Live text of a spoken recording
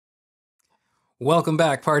Welcome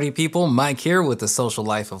back, party people. Mike here with The Social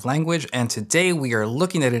Life of Language, and today we are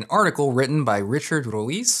looking at an article written by Richard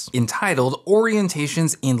Ruiz entitled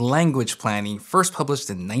Orientations in Language Planning, first published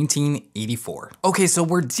in 1984. Okay, so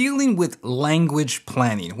we're dealing with language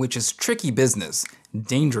planning, which is tricky business,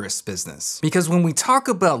 dangerous business. Because when we talk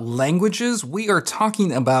about languages, we are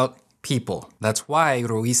talking about people. That's why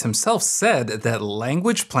Ruiz himself said that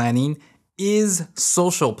language planning is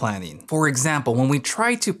social planning. For example, when we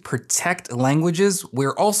try to protect languages,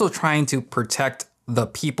 we're also trying to protect the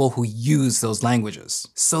people who use those languages.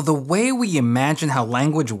 So the way we imagine how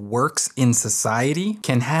language works in society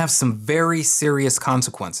can have some very serious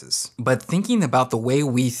consequences. But thinking about the way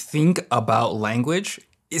we think about language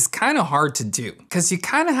is kind of hard to do, because you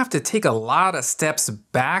kind of have to take a lot of steps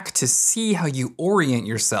back to see how you orient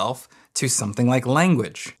yourself to something like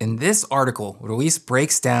language. In this article, Ruiz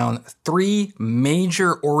breaks down 3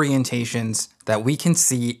 major orientations that we can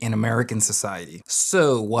see in American society.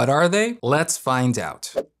 So what are they? Let's find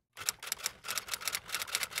out.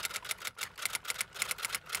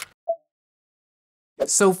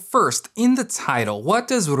 So first, in the title, what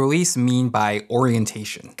does Ruiz mean by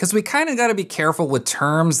orientation? Because we kind of got to be careful with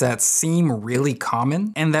terms that seem really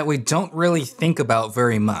common and that we don't really think about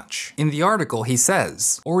very much. In the article, he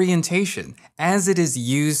says, orientation, as it is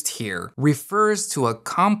used here, refers to a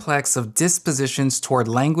complex of dispositions toward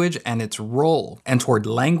language and its role, and toward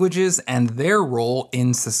languages and their role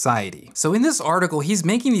in society. So in this article, he's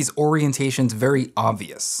making these orientations very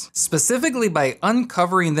obvious, specifically by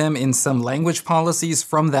uncovering them in some language policies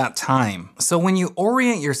from that time. So when you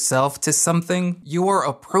orient yourself to something, you are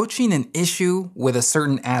approaching an issue with a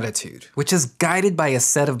certain attitude, which is guided by a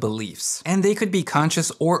set of beliefs, and they could be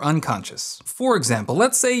conscious or unconscious. For example,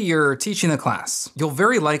 let's say you're teaching a class. You'll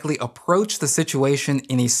very likely approach the situation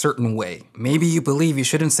in a certain way. Maybe you believe you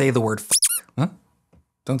shouldn't say the word f***. Huh?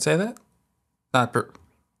 Don't say that? Not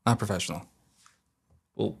professional.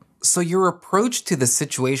 Well, so your approach to the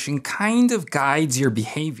situation kind of guides your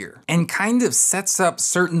behavior and kind of sets up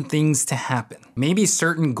certain things to happen. Maybe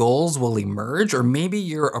certain goals will emerge, or maybe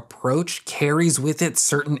your approach carries with it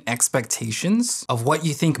certain expectations of what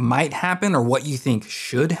you think might happen or what you think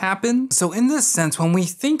should happen. So in this sense, when we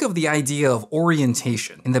think of the idea of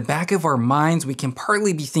orientation, in the back of our minds, we can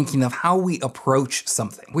partly be thinking of how we approach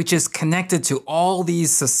something, which is connected to all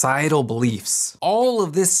these societal beliefs, all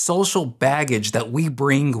of this social baggage that we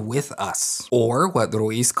bring with us, or what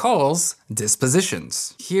Ruiz calls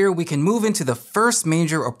dispositions. Here we can move into the first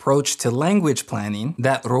major approach to language planning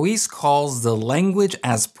that Ruiz calls the language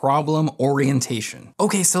as problem orientation.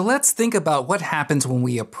 Okay, so let's think about what happens when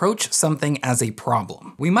we approach something as a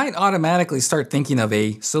problem. We might automatically start thinking of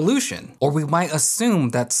a solution, or we might assume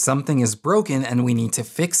that something is broken and we need to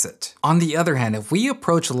fix it. On the other hand, if we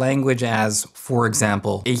approach language as, for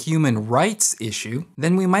example, a human rights issue,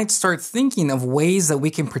 then we might start thinking of ways that we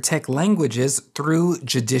can protect languages through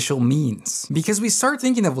judicial means, because we start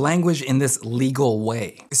thinking of language in this legal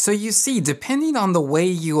way. So you see, depending on the way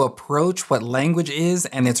you approach what language is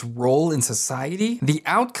and its role in society, the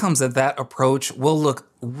outcomes of that approach will look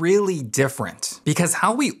really different, because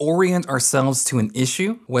how we orient ourselves to an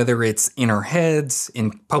issue, whether it's in our heads,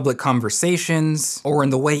 in public conversations, or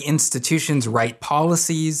in the way institutions write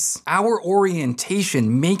policies, our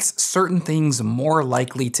orientation makes certain things more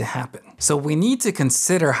likely to happen. So we need to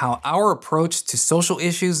consider how our approach to social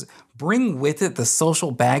issues bring with it the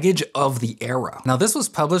social baggage of the era. Now, this was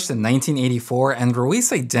published in 1984, and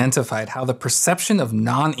Ruiz identified how the perception of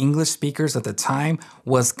non-English speakers at the time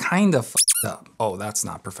was kind of f***ed up. Oh, that's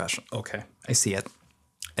not professional. Okay, I see it.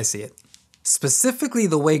 I see it. Specifically,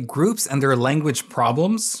 the way groups and their language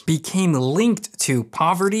problems became linked to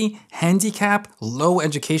poverty, handicap, low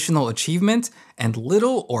educational achievement, and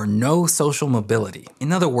little or no social mobility.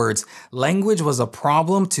 In other words, language was a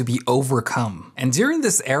problem to be overcome. And during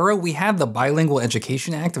this era, we had the Bilingual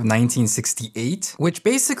Education Act of 1968, which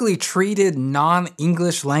basically treated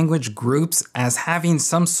non-English language groups as having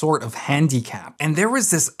some sort of handicap. And there was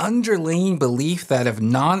this underlying belief that if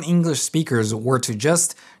non-English speakers were to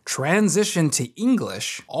just transition to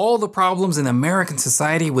English, all the problems in American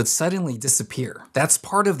society would suddenly disappear. That's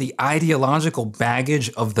part of the ideological baggage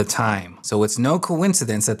of the time. So it's no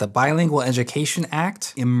coincidence that the Bilingual Education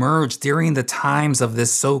Act emerged during the times of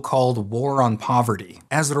this so-called war on poverty.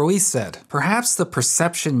 As Ruiz said, perhaps the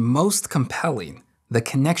perception most compelling, the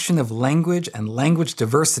connection of language and language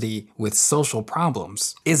diversity with social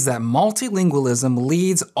problems, is that multilingualism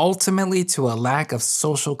leads ultimately to a lack of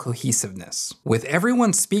social cohesiveness. With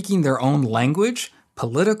everyone speaking their own language,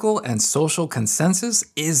 political and social consensus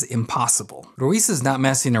is impossible. Ruiz is not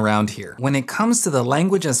messing around here. When it comes to the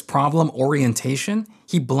language as problem orientation,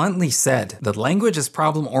 He bluntly said that language as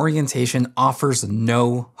problem orientation offers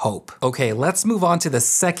no hope. Okay, let's move on to the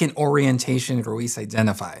second orientation Ruiz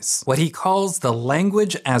identifies, what he calls the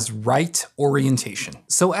language as right orientation.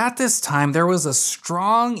 So at this time, there was a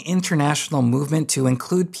strong international movement to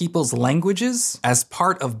include people's languages as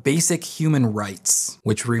part of basic human rights,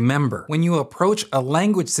 which remember, when you approach a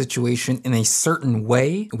language situation in a certain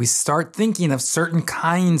way, we start thinking of certain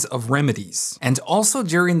kinds of remedies. And also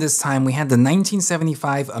during this time, we had the 1975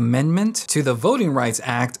 amendment to the Voting Rights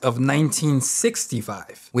Act of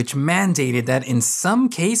 1965, which mandated that in some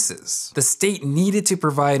cases, the state needed to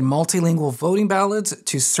provide multilingual voting ballots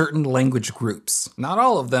to certain language groups. Not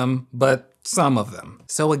all of them, but some of them.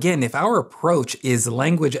 So again, if our approach is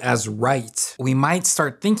language as right, we might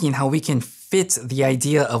start thinking how we can fit the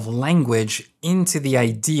idea of language into the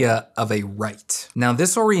idea of a right. Now,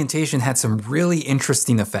 this orientation had some really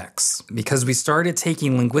interesting effects because we started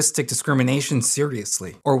taking linguistic discrimination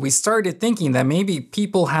seriously, or we started thinking that maybe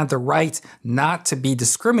people had the right not to be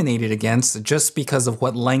discriminated against just because of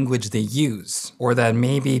what language they use, or that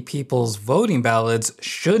maybe people's voting ballots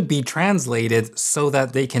should be translated so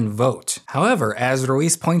that they can vote. However, as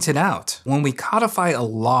Ruiz pointed out, when we codify a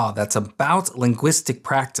law that's about linguistic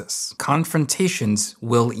practice, confrontations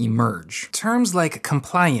will emerge. Terms like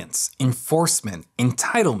compliance, enforcement,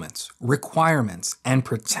 entitlement, requirements, and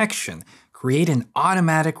protection create an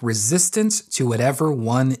automatic resistance to whatever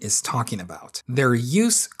one is talking about. Their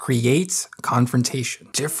use creates confrontation.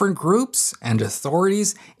 Different groups and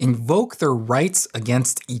authorities invoke their rights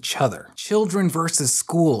against each other. Children versus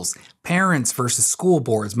schools, parents versus school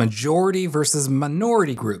boards, majority versus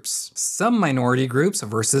minority groups, some minority groups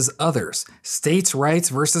versus others, states' rights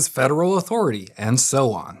versus federal authority, and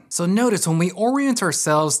so on. So notice when we orient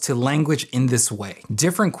ourselves to language in this way,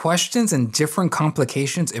 different questions and different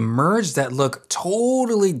complications emerge that look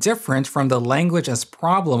totally different from the language as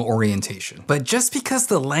problem orientation. But just because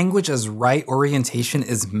the language as right orientation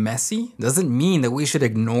is messy doesn't mean that we should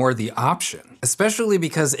ignore the option, especially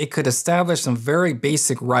because it could establish some very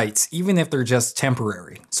basic rights, even if they're just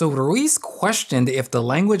temporary. So Ruiz questioned if the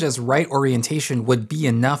language as right orientation would be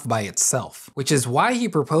enough by itself, which is why he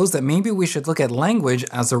proposed that maybe we should look at language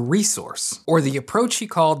as a resource, or the approach he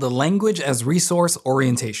called the language as resource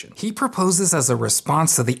orientation. He proposed this as a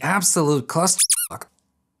response to the absolute clusterfuck.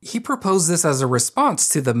 He proposed this as a response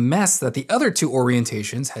to the mess that the other two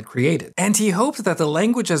orientations had created. And he hoped that the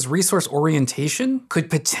language as resource orientation could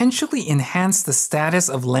potentially enhance the status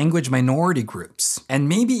of language minority groups, and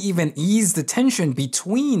maybe even ease the tension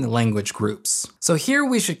between language groups. So here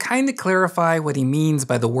we should kind of clarify what he means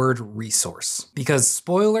by the word resource. Because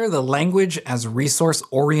spoiler, the language as resource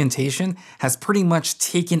orientation has pretty much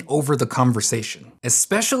taken over the conversation,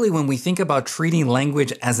 especially when we think about treating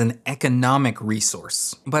language as an economic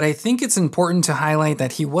resource. But I think it's important to highlight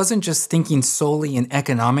that he wasn't just thinking solely in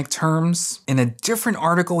economic terms. In a different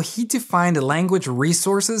article, he defined language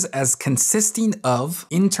resources as consisting of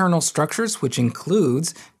internal structures, which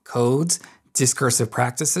includes codes, discursive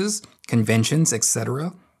practices, conventions,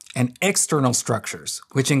 etc., and external structures,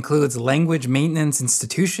 which includes language maintenance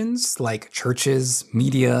institutions like churches,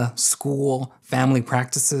 media, school, family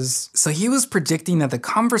practices. So he was predicting that the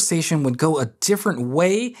conversation would go a different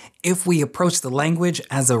way if we approach the language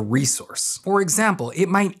as a resource. For example, it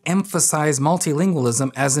might emphasize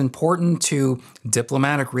multilingualism as important to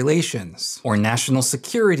diplomatic relations or national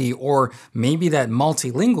security, or maybe that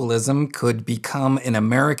multilingualism could become an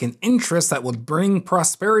American interest that would bring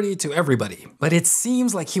prosperity to everybody. But it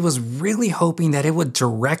seems like he was really hoping that it would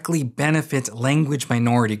directly benefit language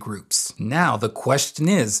minority groups. Now, the question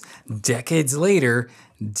is, decades later,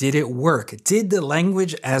 did it work? Did the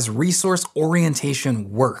language as resource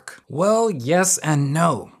orientation work? Well, yes and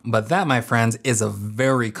no. But that, my friends, is a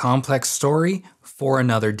very complex story for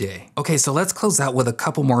another day. Okay, so let's close out with a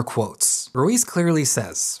couple more quotes. Ruiz clearly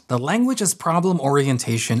says, the language as problem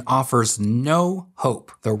orientation offers no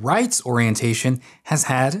hope. The rights orientation has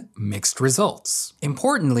had mixed results.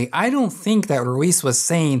 Importantly, I don't think that Ruiz was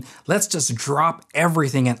saying, let's just drop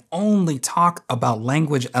everything and only talk about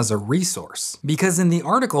language as a resource. Because in the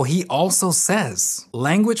article, he also says,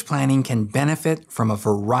 language planning can benefit from a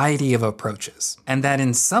variety of approaches, and that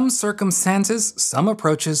in some circumstances, some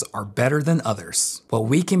approaches are better than others. What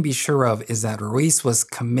we can be sure of is that Ruiz was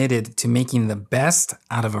committed to making the best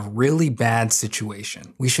out of a really bad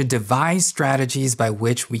situation. We should devise strategies by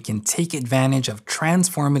which we can take advantage of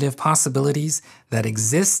transformative possibilities that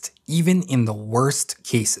exist even in the worst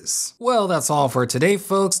cases. Well, that's all for today,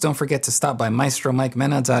 folks. Don't forget to stop by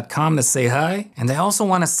MaestroMikeMena.com to say hi. And I also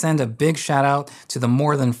want to send a big shout out to the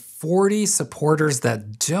more than 40 supporters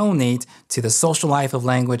that donate to the Social Life of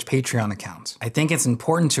Language Patreon account. I think it's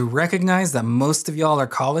important to recognize that most of y'all are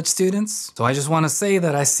college students, so I just want to say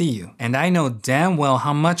that I see you. And I know damn well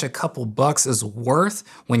how much a couple bucks is worth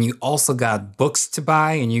when you also got books to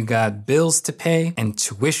buy and you got bills to pay and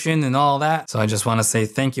tuition and all that. So I just want to say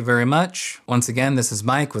thank you very much. Once again, this is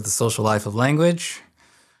Mike with the Social Life of Language,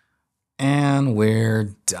 and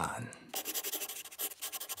we're done.